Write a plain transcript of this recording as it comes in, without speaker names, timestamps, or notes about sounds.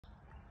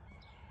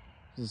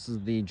This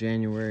is the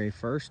January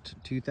 1st,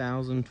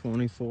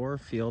 2024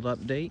 field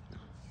update.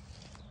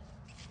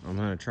 I'm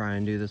going to try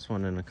and do this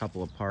one in a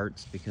couple of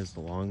parts because the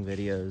long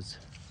videos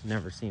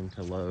never seem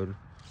to load.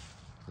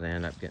 They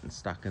end up getting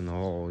stuck in the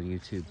whole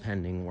YouTube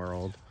pending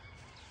world.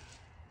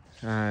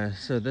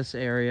 So this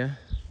area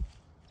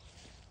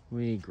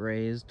we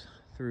grazed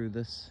through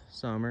this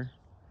summer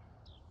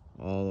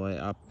all the way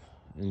up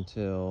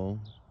until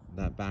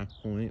that back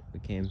point.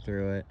 We came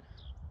through it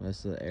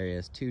most of the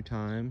areas 2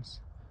 times.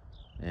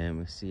 And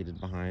we seeded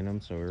behind them,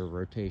 so we're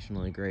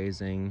rotationally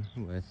grazing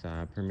with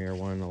Premier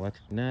One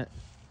electric net.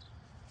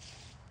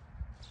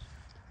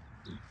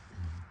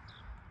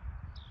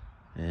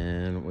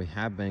 And we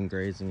have been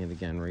grazing it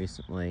again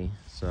recently,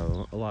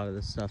 so a lot of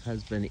this stuff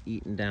has been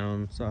eaten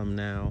down some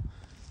now,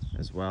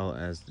 as well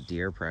as the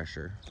deer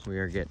pressure. We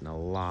are getting a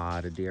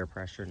lot of deer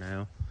pressure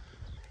now,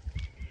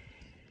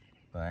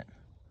 but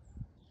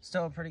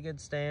still a pretty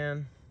good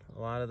stand. A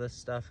lot of this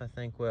stuff I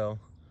think will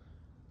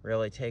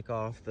really take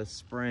off this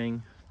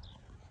spring.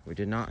 We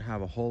did not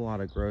have a whole lot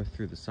of growth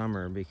through the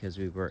summer because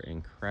we were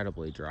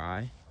incredibly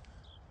dry,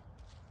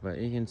 but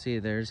you can see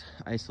there's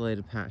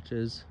isolated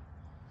patches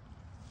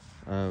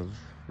of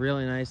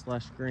really nice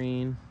lush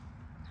green.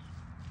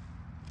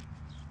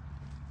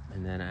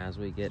 And then as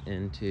we get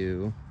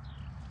into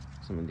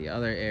some of the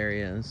other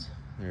areas,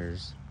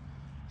 there's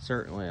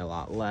certainly a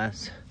lot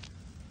less,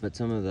 but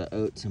some of the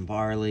oats and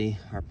barley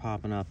are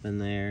popping up in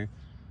there.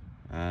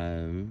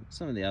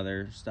 Some of the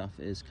other stuff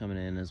is coming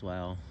in as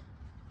well.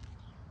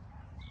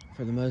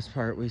 For the most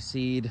part, we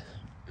seed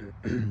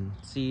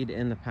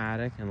in the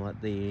paddock and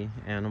let the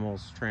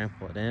animals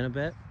trample it in a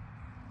bit.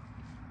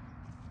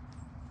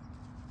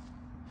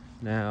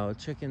 Now,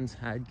 chickens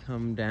had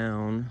come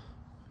down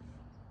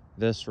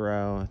this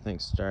row, I think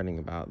starting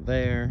about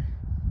there,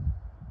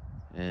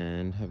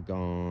 and have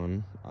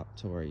gone up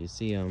to where you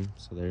see them.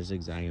 So they're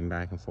zigzagging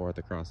back and forth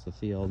across the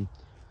field.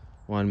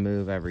 One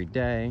move every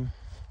day.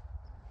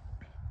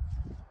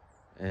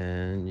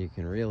 And you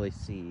can really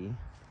see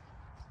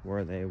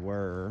where they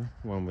were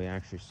when we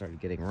actually started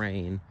getting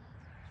rain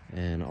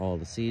and all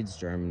the seeds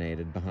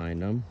germinated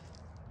behind them.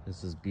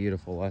 This is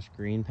beautiful lush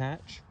green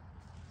patch.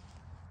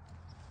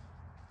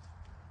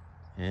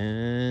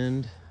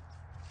 And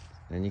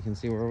then you can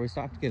see where we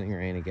stopped getting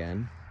rain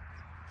again.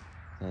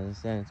 As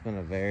I said, it's been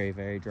a very,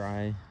 very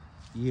dry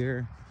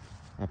year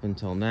up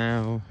until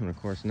now. And of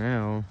course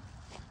now,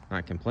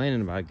 not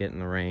complaining about getting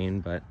the rain,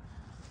 but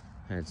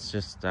it's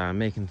just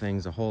making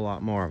things a whole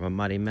lot more of a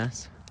muddy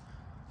mess.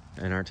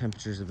 And our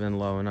temperatures have been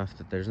low enough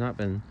that there's not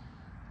been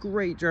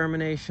great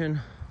germination,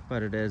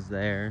 but it is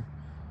there.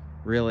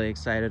 Really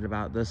excited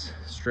about this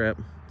strip.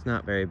 It's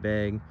not very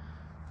big,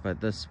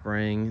 but this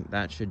spring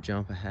that should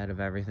jump ahead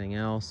of everything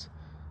else.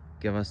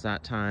 Give us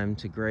that time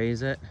to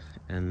graze it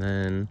and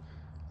then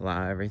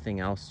allow everything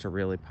else to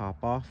really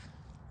pop off.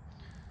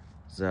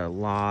 There's a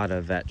lot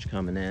of vetch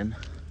coming in,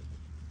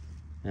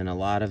 and a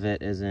lot of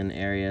it is in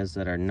areas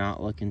that are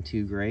not looking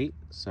too great,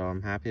 so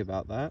I'm happy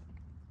about that.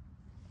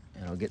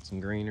 And I'll get some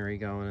greenery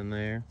going in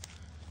there.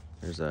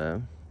 There's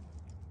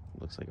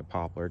looks like a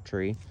poplar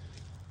tree.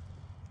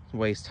 It's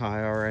waist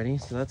high already,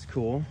 so that's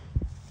cool.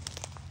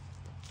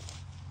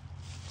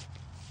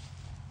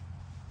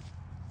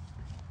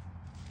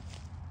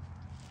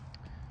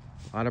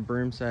 A lot of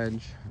broom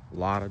sedge, a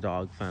lot of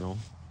dog fennel.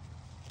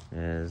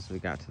 As we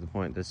got to the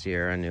point this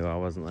year, I knew I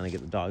wasn't going to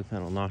get the dog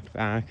fennel knocked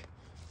back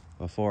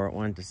before it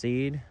went to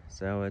seed,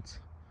 so it's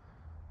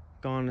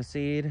gone to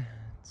seed.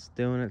 It's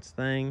doing its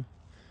thing.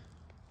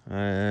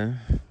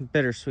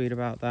 Bittersweet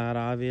about that,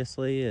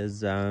 obviously,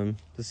 is the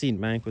seed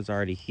bank was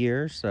already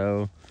here,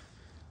 so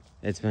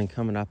it's been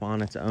coming up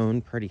on its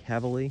own pretty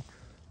heavily.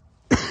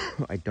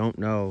 I don't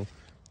know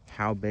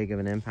how big of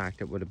an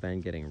impact it would have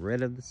been getting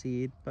rid of the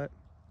seed, but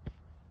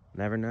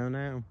never know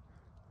now.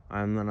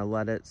 I'm gonna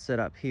let it sit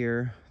up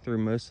here through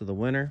most of the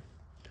winter.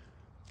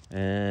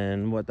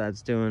 And what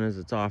that's doing is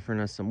it's offering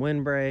us some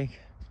windbreak,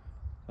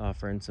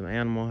 offering some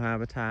animal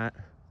habitat,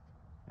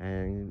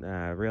 and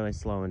really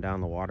slowing down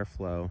the water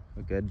flow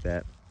a good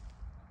bit.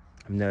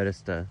 I've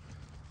noticed a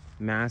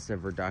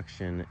massive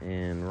reduction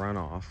in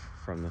runoff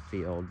from the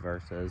field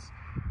versus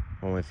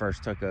when we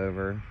first took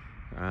over,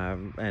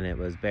 and it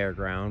was bare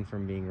ground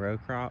from being row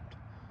cropped.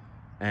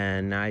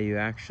 And now you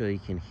actually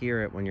can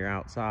hear it when you're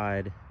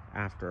outside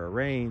after a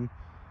rain.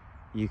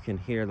 You can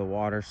hear the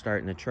water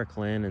starting to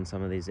trickle in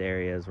some of these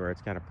areas where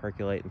it's kind of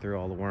percolating through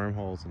all the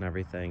wormholes and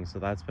everything. So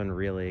that's been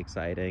really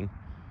exciting.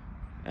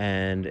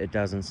 And it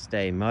doesn't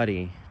stay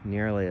muddy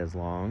nearly as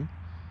long.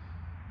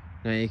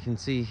 Now you can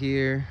see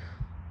here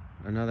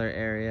another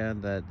area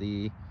that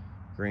the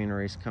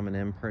greenery's coming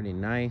in pretty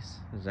nice.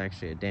 There's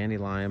actually a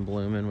dandelion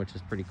blooming, which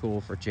is pretty cool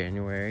for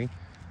January.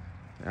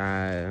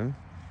 But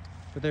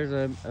there's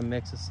a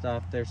mix of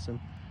stuff. There's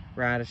some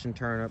radish and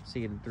turnip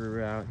seeded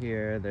throughout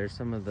here. There's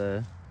some of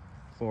the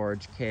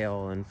forage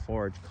kale and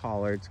forage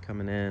collards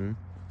coming in.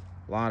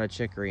 A lot of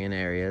chicory in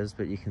areas,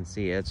 but you can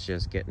see it's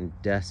just getting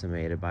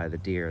decimated by the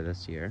deer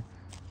this year.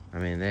 I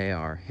mean, they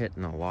are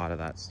hitting a lot of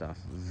that stuff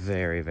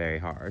very, very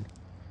hard.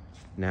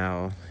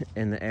 Now,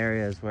 in the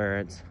areas where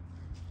it's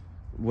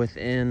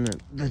within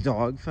the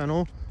dog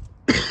fennel,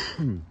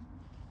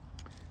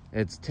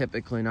 it's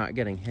typically not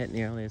getting hit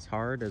nearly as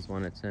hard as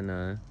when it's in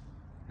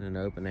an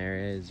open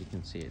area. As you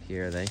can see it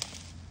here, they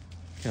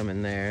come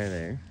in there,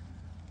 they're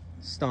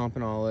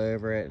stomping all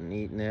over it and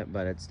eating it,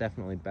 but it's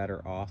definitely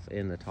better off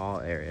in the tall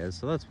areas.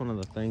 So that's one of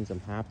the things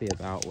I'm happy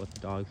about with the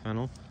dog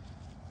fennel,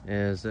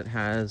 is it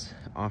has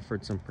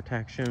offered some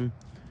protection.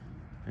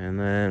 And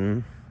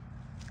then,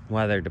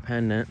 weather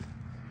dependent,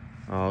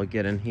 I'll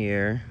get in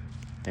here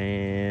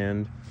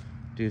and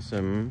do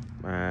some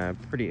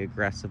pretty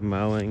aggressive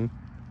mowing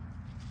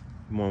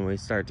when we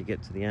start to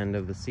get to the end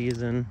of the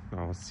season.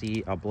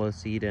 I'll blow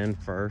seed in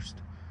first,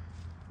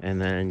 and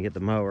then get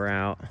the mower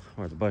out,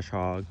 or the bush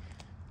hog,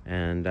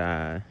 and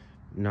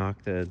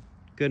knock the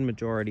good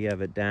majority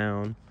of it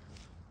down.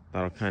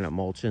 That'll kind of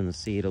mulch in the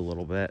seed a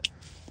little bit.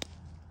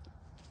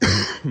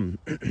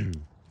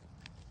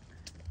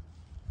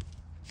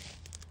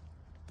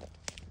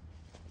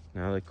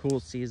 Now, the cool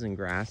season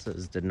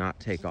grasses did not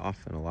take off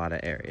in a lot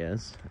of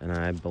areas, and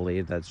I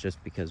believe that's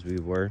just because we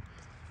were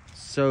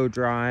so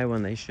dry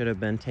when they should have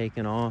been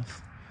taken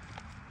off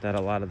that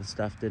a lot of the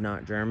stuff did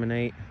not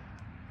germinate.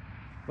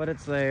 But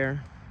it's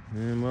there,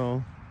 and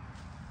we'll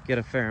get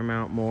a fair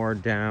amount more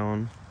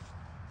down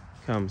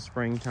come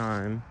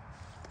springtime,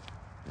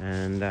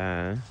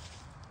 and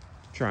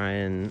try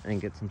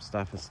and get some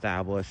stuff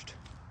established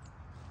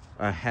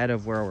ahead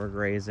of where we're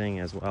grazing,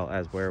 as well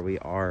as where we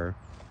are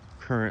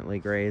currently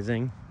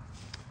grazing.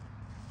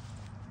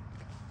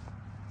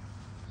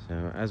 So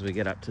as we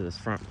get up to this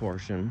front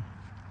portion,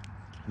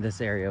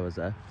 this area was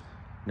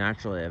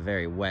naturally a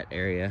very wet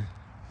area,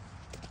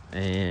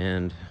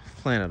 and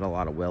planted a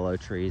lot of willow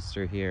trees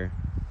through here.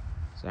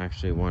 There's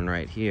actually one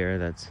right here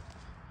that's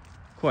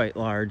quite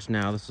large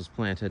now. This was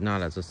planted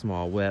not as a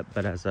small whip,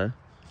 but as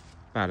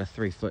about a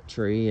 3-foot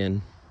tree,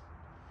 and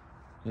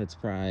it's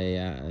probably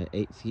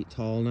 8 feet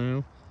tall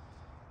now.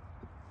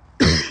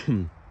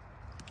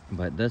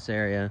 But this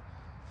area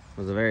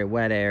was a very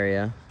wet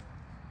area,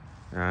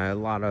 a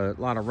lot of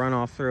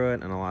runoff through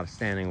it, and a lot of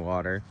standing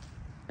water.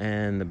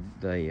 And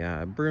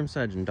the broom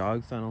sedge and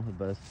dog fennel have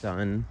both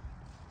done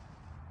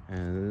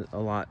a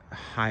lot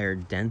higher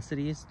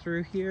densities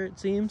through here, it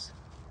seems.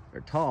 They're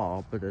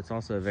tall, but it's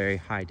also a very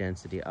high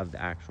density of the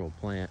actual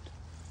plant.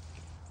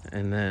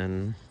 And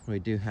then we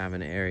do have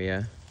an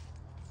area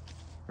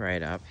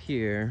right up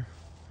here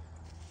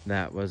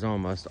that was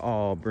almost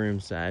all broom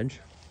sedge.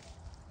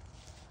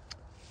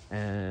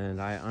 And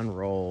I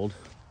unrolled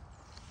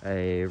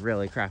a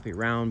really crappy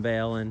round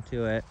bale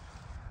into it.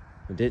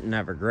 I didn't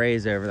ever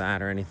graze over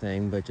that or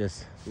anything, but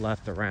just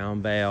left the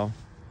round bale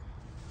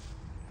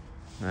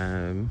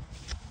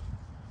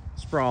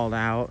sprawled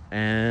out,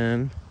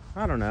 and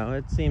I don't know,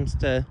 it seems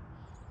to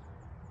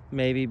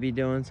maybe be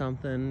doing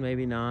something,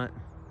 maybe not.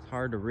 It's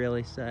hard to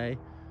really say.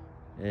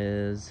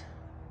 Is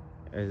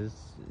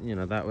you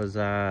know, that was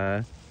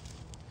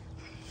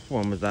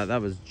when was that?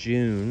 That was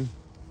June.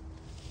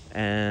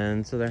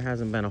 And so there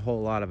hasn't been a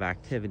whole lot of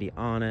activity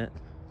on it,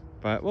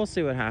 but we'll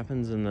see what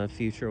happens in the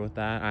future with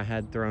that. I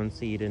had thrown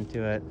seed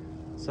into it.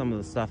 Some of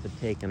the stuff had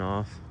taken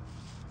off,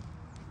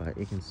 but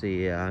you can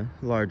see a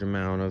large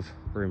amount of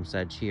broom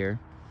sedge here.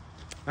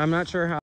 I'm not sure how